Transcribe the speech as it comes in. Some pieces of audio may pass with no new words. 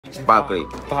Bakri.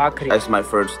 Bhakri. It's my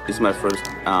first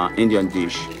Indian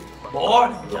dish.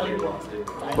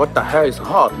 What the hell is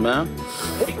hot, man?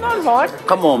 It's not hot.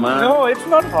 Come on, man. No, it's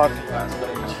not hot.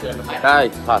 Yeah,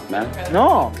 it's hot, man.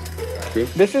 No. See?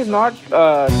 This is not.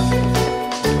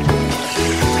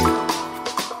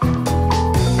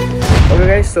 Okay,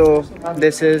 guys. So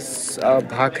this is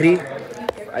bhakri.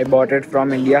 I bought it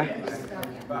from India,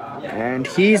 and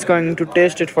he's going to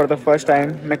taste it for the first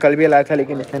time. मैं कल भी लाया था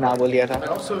लेकिन इसने ना बोल दिया था.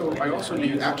 I also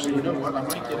need, actually, you know what? I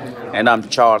might get it. And I'm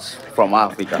Charles from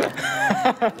Africa.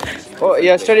 Oh,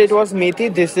 yesterday it was methi.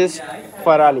 This is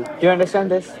farali. Do you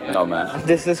understand this? No, man.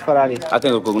 This is farali. I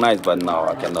can recognize, but now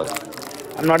I cannot.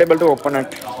 I'm not able to open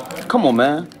it. Come on,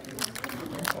 man.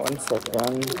 1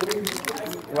 second.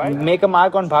 Make a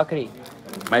mark on bhakri.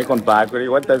 Make on Bakri.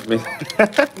 What does mean?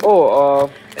 Oh,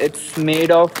 it's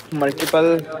made of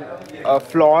multiple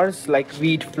flours like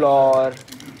wheat flour.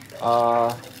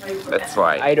 That's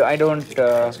right. I don't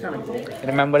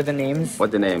remember the names.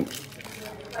 What's the name?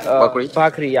 Bakri?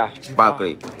 Bhakri, yeah.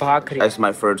 Bakri. Bhakri. It's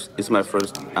my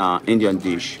first Indian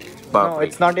dish. Bakri. No,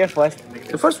 it's not your first.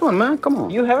 The first one, man. Come on.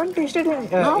 You haven't tasted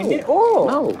it? No. Indian? Oh,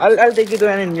 No. I'll take you to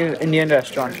an Indian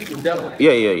restaurant.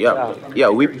 Yeah.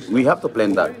 We have to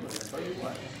plan that.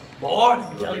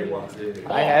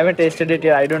 I haven't tasted it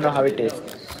yet. I don't know how it tastes.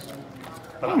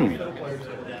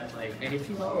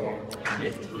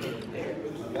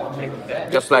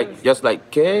 Just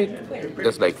like cake,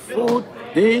 just like food,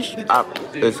 dish.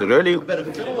 It's really.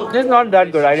 It's not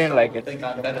that good. I didn't like it.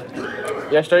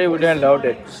 Yesterday we didn't loved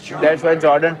it. That's why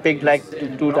Jordan picked like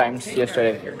two times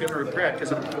yesterday.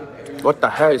 What the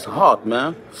hell is hot,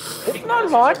 man? It's not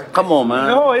hot. Come on, man.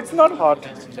 No, it's not hot.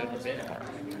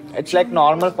 It's like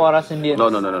normal for us Indians. No.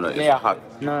 It's Yeah. hot.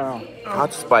 No.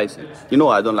 Hot spicy. You know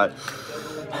I don't like.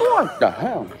 What the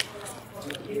hell?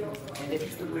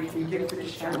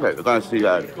 Okay, you're gonna see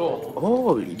that.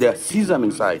 Oh, there's sesame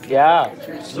inside. Yeah.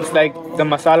 It's like the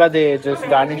masala, they just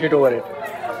garnish it over it.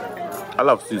 I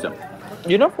love sesame.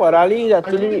 You know, farali is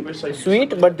actually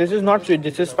sweet, but this is not sweet.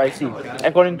 This is spicy,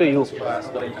 according to you.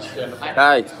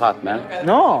 Ah, it's hot, man.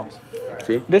 No.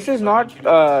 See? This is not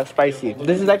spicy.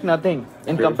 This is like nothing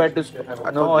in compared to.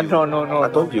 No. I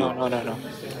told you. No.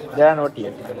 They are not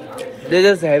yet. They're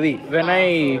just heavy. When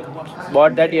I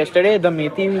bought that yesterday, the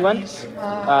methi one,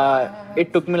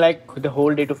 it took me like the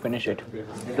whole day to finish it.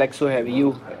 It's like so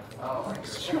heavy.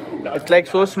 It's like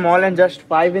so small, and just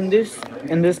 5 in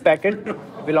this packet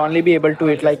will only be able to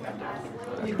eat like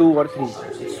 2 or 3.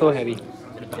 It's so heavy.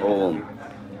 Oh,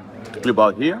 you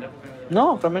bought here?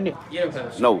 No, from India.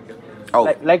 No. Oh.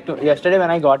 Yesterday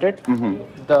when I got it,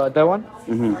 Mm-hmm. the other one,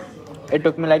 Mm-hmm. it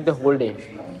took me like the whole day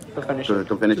to finish it.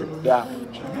 To finish it. Yeah.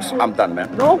 I'm done,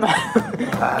 man. No, man.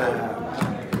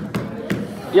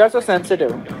 You are so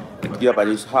sensitive. Yeah, but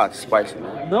it's hot, spicy.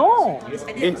 Man. No.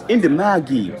 In the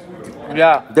Maggi,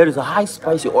 Yeah. there is a high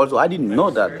spicy also. I didn't know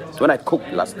that when I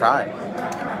cooked last time.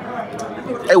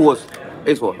 It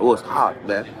was hot,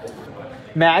 man.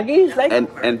 Maggie is like.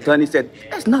 And Tony said,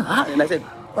 it's not hot. And I said,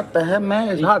 what the hell, man?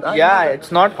 It's hot. Yeah,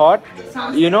 it's not hot.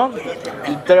 You know,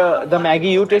 the Maggie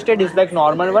you tasted is like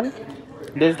normal one.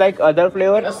 There's like other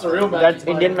flavor. That's the real Maggi. That's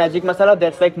Indian magic masala.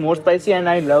 That's like more spicy, and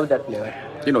I love that flavor.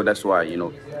 You know, that's why,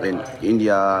 in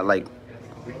India, like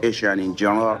Asia in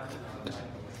general,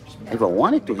 if I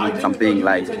wanted to eat something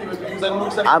like,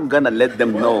 I'm gonna let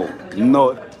them know,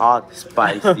 not hot,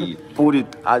 spicy. Put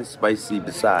it hot, spicy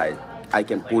beside. I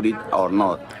can put it or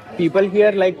not. People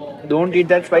here like don't eat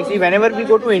that spicy. Whenever we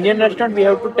go to Indian restaurant, we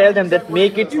have to tell them that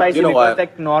make it spicy, You know because what?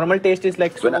 like normal taste is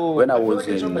like so. When I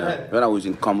was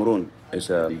in Cameroon, it's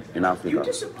in Africa.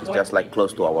 It's just like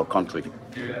close to our country.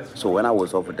 So when I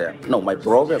was over there, no, my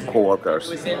brother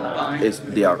co-workers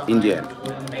they are Indian.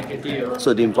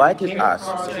 So they invited us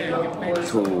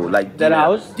to like Their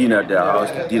house? dinner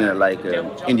like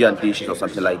Indian dishes or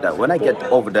something like that. When I get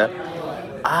over there,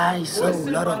 I saw a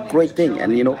lot of great things,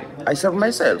 and I serve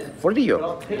myself for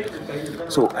Leo.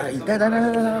 So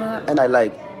and I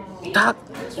like that.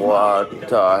 What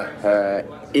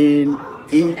in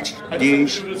each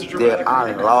dish there are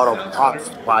a lot of hot,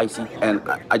 spicy, and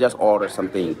I just ordered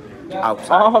something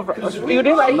outside. Oh, you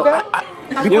didn't like that?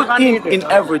 You Because can't eat it.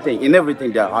 in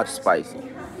everything they're hot, spicy.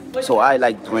 So I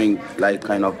like drink like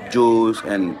kind of juice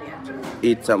and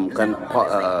eat some kind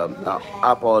of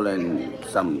apple and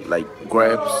some like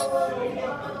grapes.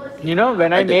 You know,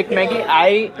 when I make Maggie,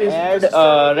 I add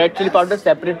red chili powder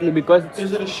separately because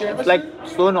it's like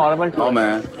so normal to Oh me.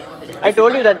 man. I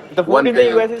told you that the food in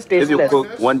the US is if you tasteless.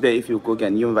 cook one day, if you cook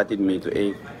and you invited me to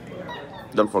eat,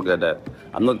 don't forget that.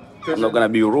 I'm not gonna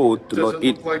be rude to not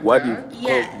eat what you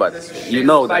cook, but you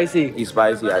know that Spicy. it's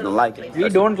spicy. I don't like it. We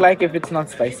don't like if it's not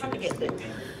spicy.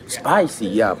 Spicy,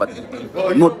 yeah, but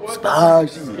not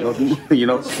spicy. Not, you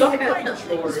know,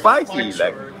 spicy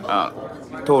like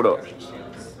Toro.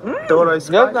 Toro is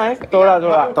Just spicy. nice.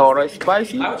 Thoda. Toro is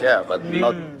spicy, yeah, but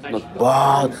not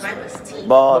bad. Bad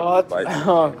But spicy.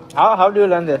 how do you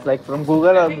learn this? Like from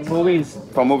Google or movies?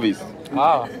 From movies,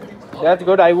 Ah, that's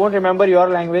good. I won't remember your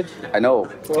language. I know.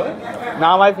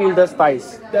 Now I feel the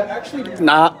spice.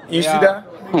 Nah, you see Yeah.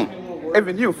 that?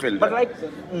 Even you feel But that.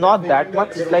 like not that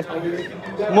much. Like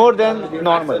more than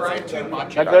normal. Like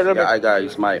a little Yeah, bit.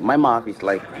 guys, my mouth is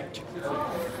like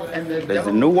there's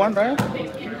a new one, right?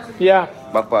 Yeah.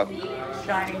 Backpack.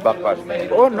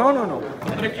 Oh no.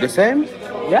 The same?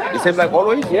 Yeah. The same like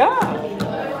always? Yeah.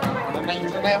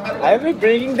 I've been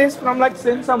drinking this from like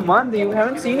since a month. You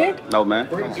haven't seen it? No, man.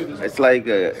 It's like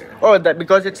Oh, that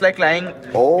because it's like lying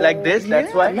oh, like this. That's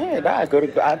yeah, why. Man,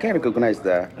 I can recognize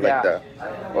that like Yeah. that.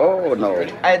 Oh no.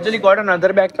 I actually got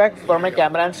another backpack for my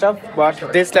camera and stuff, but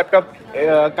this laptop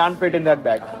can't fit in that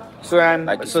bag. So and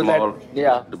Like so small. that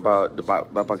yeah, The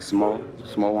backpack small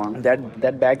one.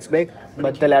 that bag's big,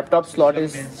 but the laptop slot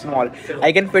is small.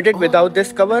 I can fit it without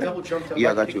this cover.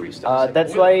 Yeah, I got you.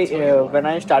 That's why when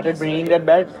I started bringing that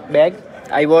bag,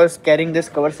 I was carrying this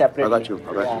cover separately. I got you.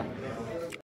 Yeah.